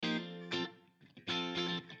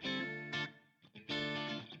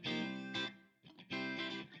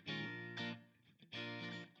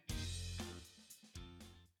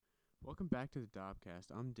Welcome back to the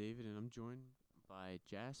Dobcast. I'm David and I'm joined by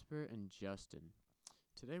Jasper and Justin.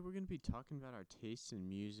 Today we're going to be talking about our tastes in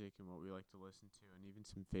music and what we like to listen to and even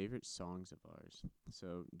some favorite songs of ours.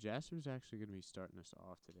 So, Jasper's actually going to be starting us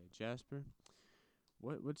off today. Jasper,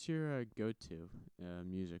 what's your go-to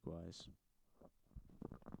music-wise?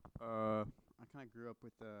 I kind of grew up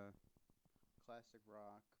with classic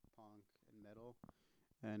rock, punk, and metal,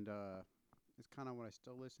 and it's kind of what I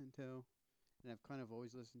still listen to, and I've kind of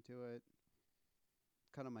always listened to it.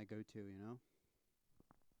 It's kind of my go-to.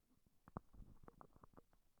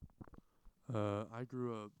 I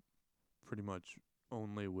grew up pretty much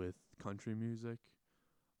only with country music.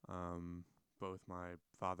 Um, Both my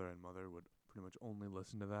father and mother would pretty much only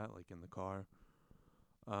listen to that, like in the car.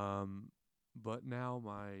 Um, but now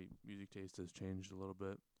my music taste has changed a little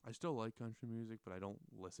bit. I still like country music, but I don't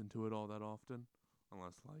listen to it all that often,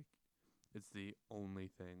 unless like it's the only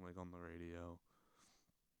thing like on the radio.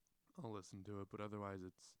 I'll listen to it, but otherwise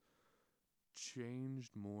it's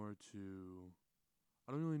changed more to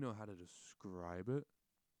I don't really know how to describe it.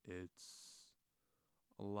 It's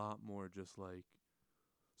a lot more just like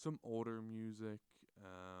some older music,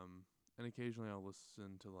 and occasionally I'll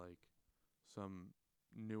listen to like some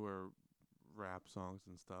newer rap songs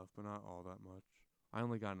and stuff, but not all that much. I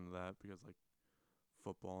only got into that because like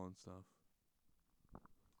football and stuff.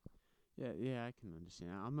 Yeah, I can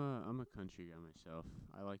understand. I'm a country guy myself.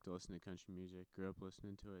 I like to listen to country music. Grew up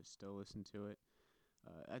listening to it, still listen to it.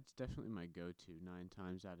 That's definitely my go-to 9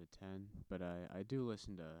 times out of 10. But I do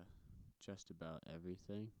listen to just about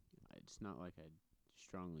everything. It's not like I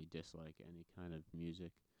strongly dislike any kind of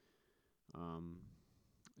music. Um,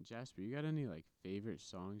 Jasper, you got any like favorite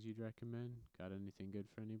songs you'd recommend? Got anything good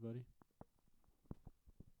for anybody?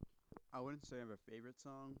 I wouldn't say I have a favorite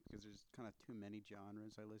song because there's kind of too many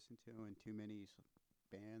genres I listen to and too many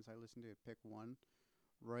bands I listen to. Pick one.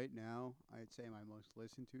 Right now, I'd say my most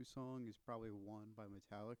listened to song is probably "One" by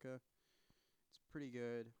Metallica. It's pretty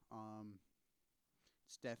good.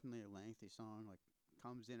 It's definitely a lengthy song. Like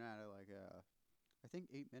comes in at like I think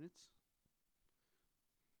 8 minutes.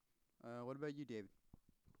 What about you, David?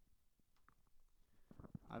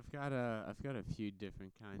 I've got a few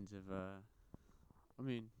different kinds of I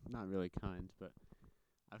mean, not really kinds, but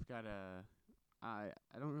I've got a I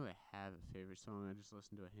don't really have a favorite song. I just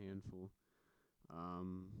listen to a handful.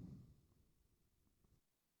 Um,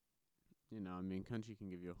 I mean, country can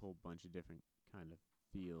give you a whole bunch of different kind of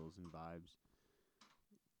feels and vibes.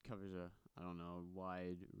 Covers a I don't know a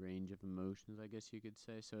wide range of emotions, I guess you could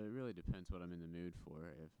say. So it really depends what I'm in the mood for.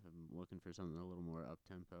 If I'm looking for something a little more up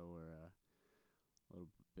tempo or a little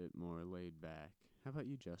bit more laid back. How about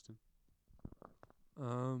you, Justin?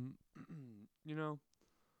 Um, you know,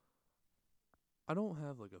 I don't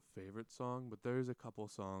have like a favorite song, but there's a couple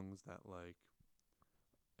songs that like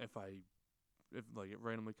if I if like it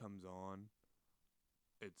randomly comes on,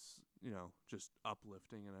 it's just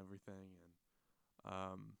uplifting and everything.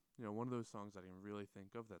 And one of those songs that I can really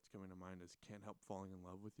think of that's coming to mind is "Can't Help Falling in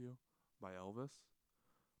Love with You" by Elvis.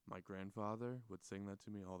 My grandfather would sing that to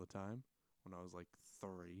me all the time when I was like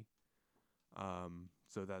 3.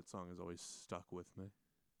 So that song has always stuck with me.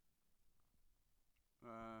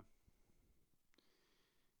 Uh,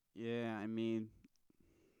 yeah, I mean,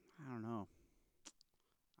 I don't know.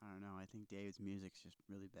 I don't know. I think David's music's just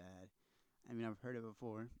really bad. I mean, I've heard it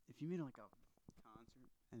before. If you mean like a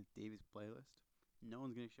concert and it's David's playlist, no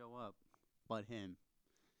one's gonna show up but him.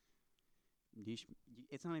 Niche.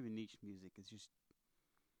 It's not even niche music. It's just,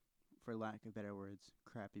 for lack of better words,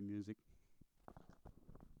 crappy music.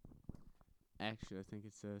 Actually, I think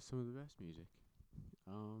it's some of the best music.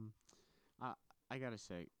 Um, I I gotta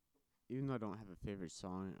say, even though I don't have a favorite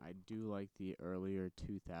song, I do like the earlier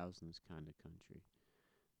 2000s kind of country.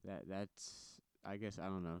 That's I guess I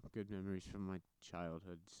don't know good memories from my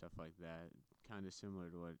childhood, stuff like that. Kind of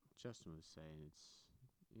similar to what Justin was saying. It's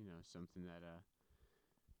something that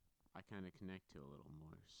I kind of connect to a little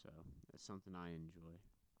more. So it's something I enjoy.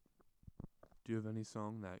 Do you have any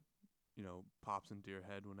song that pops into your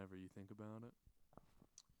head whenever you think about it?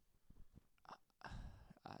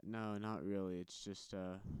 No, not really. It's just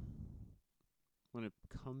when it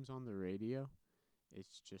comes on the radio,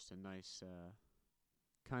 it's just a nice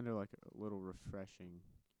kind of like a little refreshing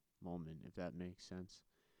moment, if that makes sense.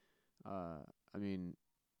 I mean,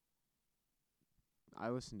 I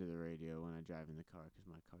listen to the radio when I drive in the car because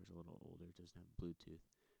my car's a little older. It doesn't have Bluetooth.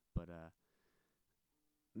 But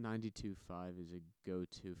 92.5 is a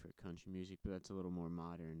go-to for country music, but that's a little more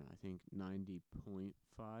modern. I think 90.5,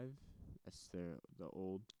 that's the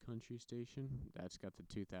old country station. That's got the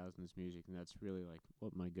 2000s music, and that's really like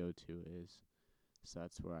what my go-to is. So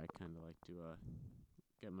that's where I kind of like to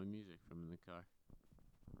get my music from in the car.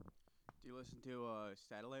 Do you listen to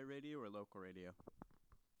satellite radio or local radio?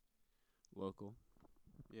 Local.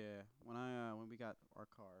 Yeah, when we got our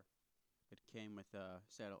car, it came with a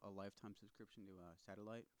lifetime subscription to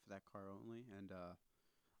satellite for that car only, and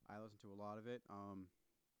I listen to a lot of it.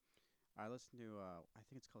 I listen to I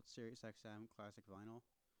think it's called Sirius XM Classic Vinyl.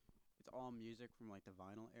 It's all music from like the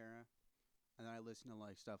vinyl era, and then I listen to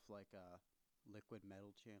like stuff like Liquid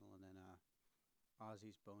Metal Channel, and then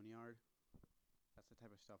Ozzy's Boneyard. That's the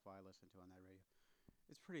type of stuff I listen to on that radio.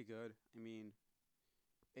 It's pretty good. I mean,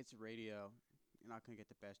 it's radio. You're not gonna get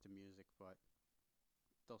the best of music, but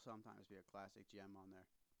there'll sometimes be a classic gem on there.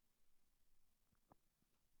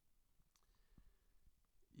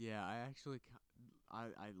 Yeah,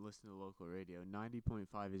 I listen to local radio.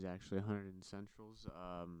 90.5 is actually 100 Central's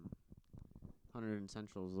 100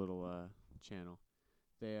 Central's little channel.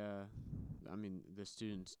 They I mean the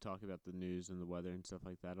students talk about the news and the weather and stuff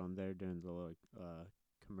like that on there during the like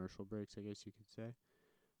commercial breaks, I guess you could say.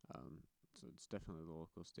 So it's definitely the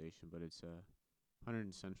local station, but it's a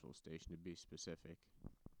 100 Central station to be specific.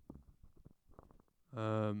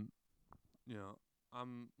 You know,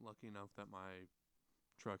 I'm lucky enough that my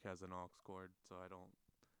truck has an aux cord, so I don't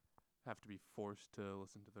have to be forced to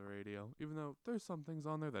listen to the radio. Even though there's some things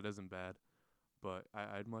on there that isn't bad, but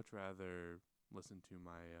I'd much rather listen to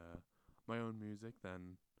my own music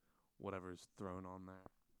than whatever's thrown on there.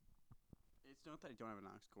 It's not that I don't have an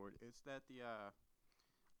aux cord. It's that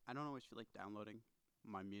I don't always feel like downloading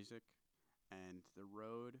my music, and the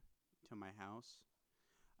road to my house.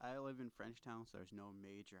 I live in Frenchtown, so there's no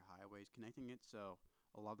major highways connecting it. So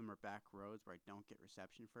a lot of them are back roads where I don't get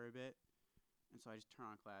reception for a bit, and so I just turn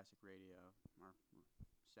on classic radio or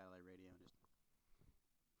satellite radio and just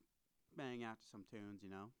bang out to some tunes.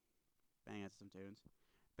 Bang out to some tunes.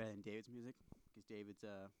 Better than David's music, because David's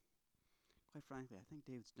quite frankly, I think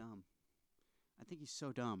David's dumb. I think he's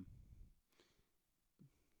so dumb.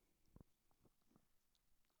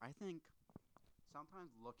 I think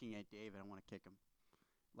sometimes looking at David, I want to kick him.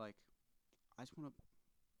 Like, I just want to.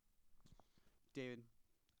 David,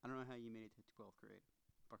 I don't know how you made it to 12th grade,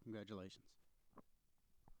 but congratulations.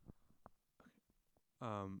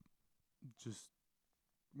 Just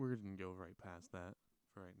we're gonna go right past that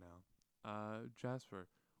for right now. Jasper,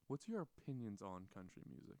 what's your opinions on country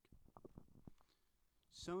music?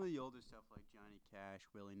 Some of the older stuff like Johnny Cash,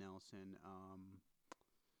 Willie Nelson,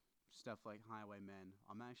 stuff like Highwaymen,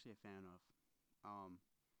 I'm actually a fan of.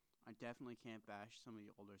 I definitely can't bash some of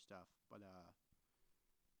the older stuff, but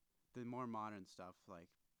the more modern stuff like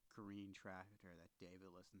Green Tractor that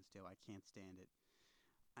David listens to, I can't stand it.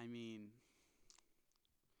 I mean,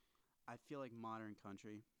 I feel like modern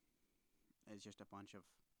country is just a bunch of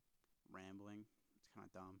rambling. It's kind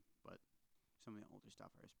of dumb, but some of the older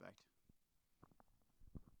stuff I respect.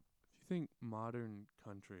 If you think modern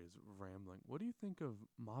country is rambling, what do you think of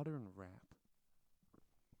modern rap?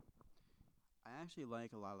 I actually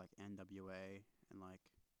like a lot of like NWA and like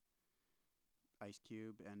Ice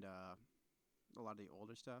Cube and a lot of the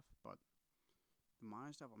older stuff, but the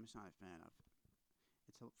modern stuff I'm just not a fan of.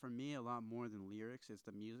 For me a lot more than lyrics. It's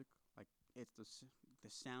the music, like it's the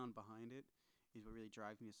sound behind it is what really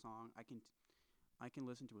drives me a song. I can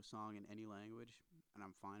listen to a song in any language and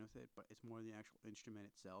I'm fine with it, but it's more the actual instrument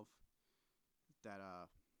itself that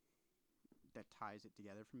that ties it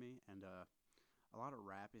together for me. And a lot of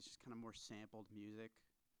rap is just kind of more sampled music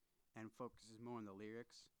and focuses more on the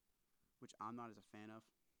lyrics, which I'm not as a fan of.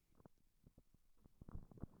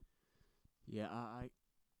 Yeah, I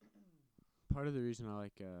part of the reason I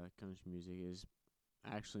like country music is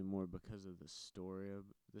actually more because of the story of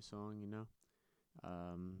the song.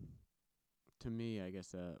 To me, I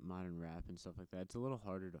guess modern rap and stuff like that, it's a little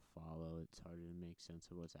harder to follow. It's harder to make sense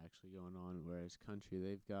of what's actually going on. Whereas country,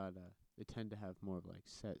 they tend to have more of like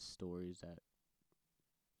set stories that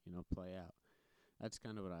play out. That's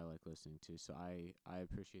kind of what I like listening to. So I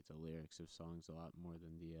appreciate the lyrics of songs a lot more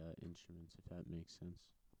than the instruments, if that makes sense.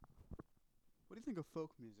 What do you think of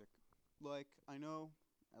folk music? Like, I know,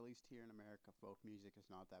 at least here in America, folk music is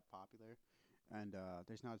not that popular, and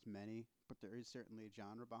there's not as many, but there is certainly a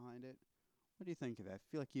genre behind it. What do you think of that? I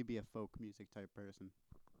feel like you'd be a folk music type person.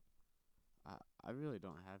 I really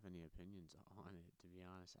don't have any opinions on it, to be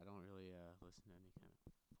honest. I don't really listen to any kind of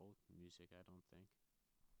folk music, I don't think.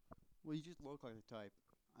 Well, you just look like the type.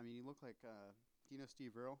 I mean, you look like, do you know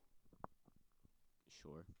Steve Earle?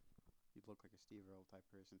 Sure. You'd look like a Steve Earle type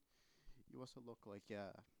person. You also look like,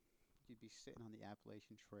 you'd be sitting on the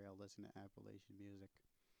Appalachian Trail listening to Appalachian music.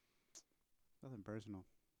 Nothing personal.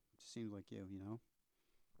 Just seems like you.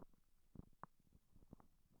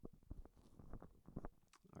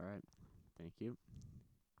 All right. Thank you.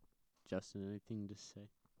 Justin, anything to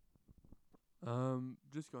say?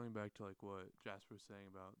 Just going back to like what Jasper was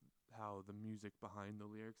saying about how the music behind the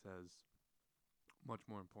lyrics has much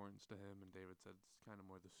more importance to him, and David said it's kind of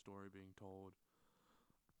more the story being told.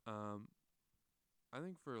 Um, I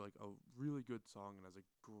think for like a really good song and has a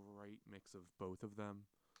great mix of both of them,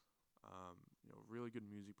 really good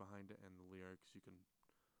music behind it and the lyrics you can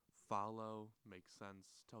follow, makes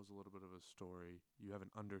sense, tells a little bit of a story. You have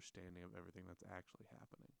an understanding of everything that's actually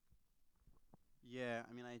happening. Yeah,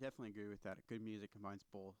 I mean, I definitely agree with that. Good music combines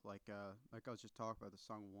both. Like I was just talking about the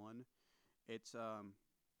song one. It's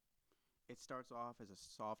it starts off as a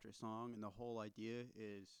softer song, and the whole idea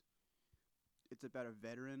is it's about a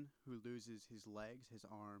veteran who loses his legs, his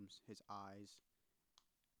arms, his eyes,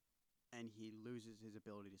 and he loses his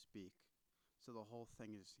ability to speak. So the whole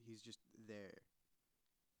thing is he's just there,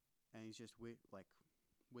 and he's just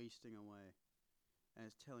wasting away, and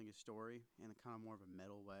it's telling a story in a kind of more of a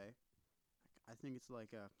metal way. I think it's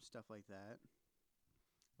like stuff like that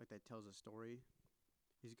tells a story.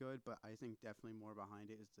 Is good, but I think definitely more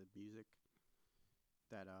behind it is the music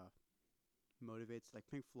that motivates. Like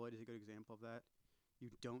Pink Floyd is a good example of that.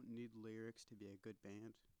 You don't need lyrics to be a good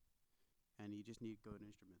band, and you just need good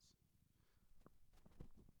instruments.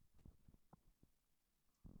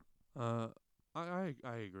 Uh,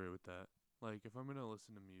 I agree with that. Like, if I'm gonna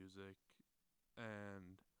listen to music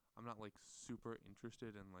and I'm not like super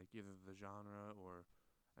interested in like either the genre or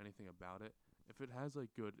anything about it, if it has like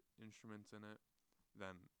good instruments in it,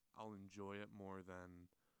 then I'll enjoy it more than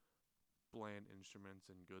bland instruments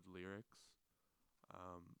and good lyrics.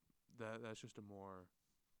 That's just a more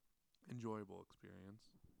enjoyable experience.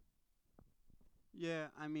 Yeah,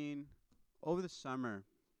 I mean, over the summer,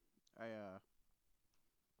 I uh,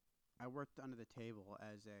 I worked under the table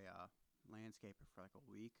as a landscaper for like a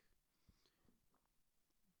week.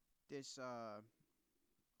 This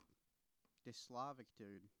this Slavic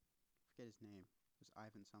dude, forget his name, it was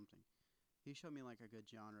Ivan something. He showed me like a good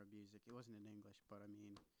genre of music. It wasn't in English, but I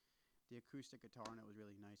mean, the acoustic guitar in it was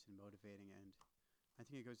really nice and motivating. And I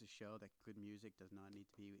think it goes to show that good music does not need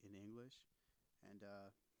to be in English. And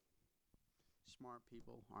smart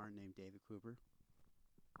people aren't named David Cooper.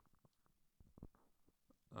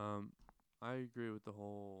 Um, I agree with the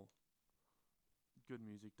whole good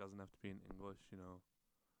music doesn't have to be in English.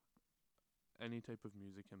 Any type of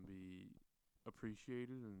music can be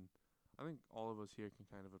appreciated, and I think all of us here can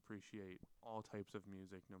kind of appreciate all types of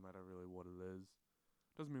music, no matter really what it is.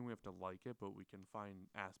 Doesn't mean we have to like it, but we can find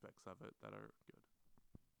aspects of it that are good.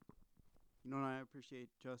 You know what I appreciate,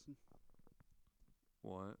 Justin?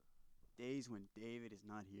 What? Days when David is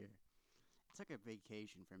not here. It's like a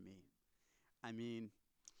vacation for me. I mean,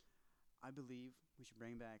 I believe we should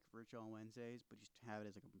bring back virtual on Wednesdays, but just have it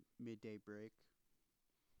as like a midday break.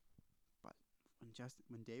 But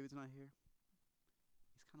when David's not here,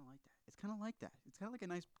 it's kind of like that. It's kind of like that. It's kind of like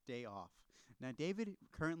a nice day off. Now, David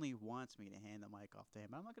currently wants me to hand the mic off to him,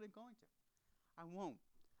 but I'm not going to. I won't.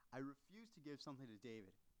 I refuse to give something to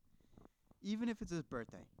David, even if it's his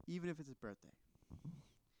birthday. Even if it's his birthday.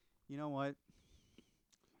 You know what?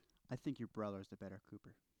 I think your brother's the better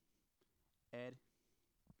Cooper. Ed.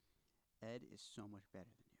 Ed is so much better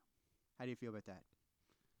than you. How do you feel about that?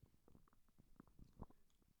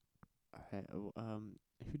 Alright,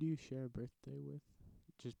 who do you share a birthday with?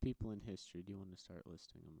 Just people in history. Do you want to start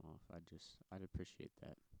listing them off? I'd appreciate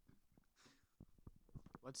that.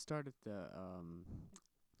 Let's start at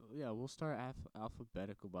yeah, we'll start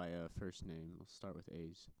alphabetical by first name. We'll start with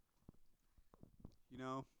A's. You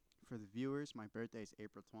know, for the viewers, my birthday is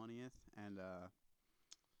April 20th, and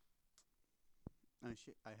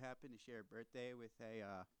I happen to share a birthday with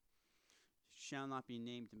a shall not be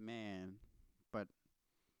named man, but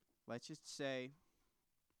let's just say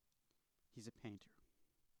he's a painter,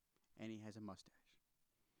 and he has a mustache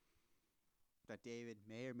that David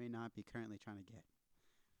may or may not be currently trying to get,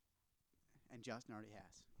 and Justin already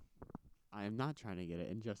has. I am not trying to get it,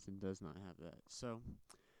 and Justin does not have that. So,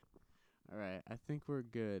 alright, I think we're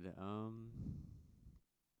good. Alright,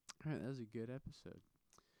 that was a good episode.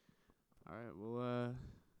 Alright, we'll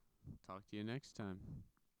talk to you next time.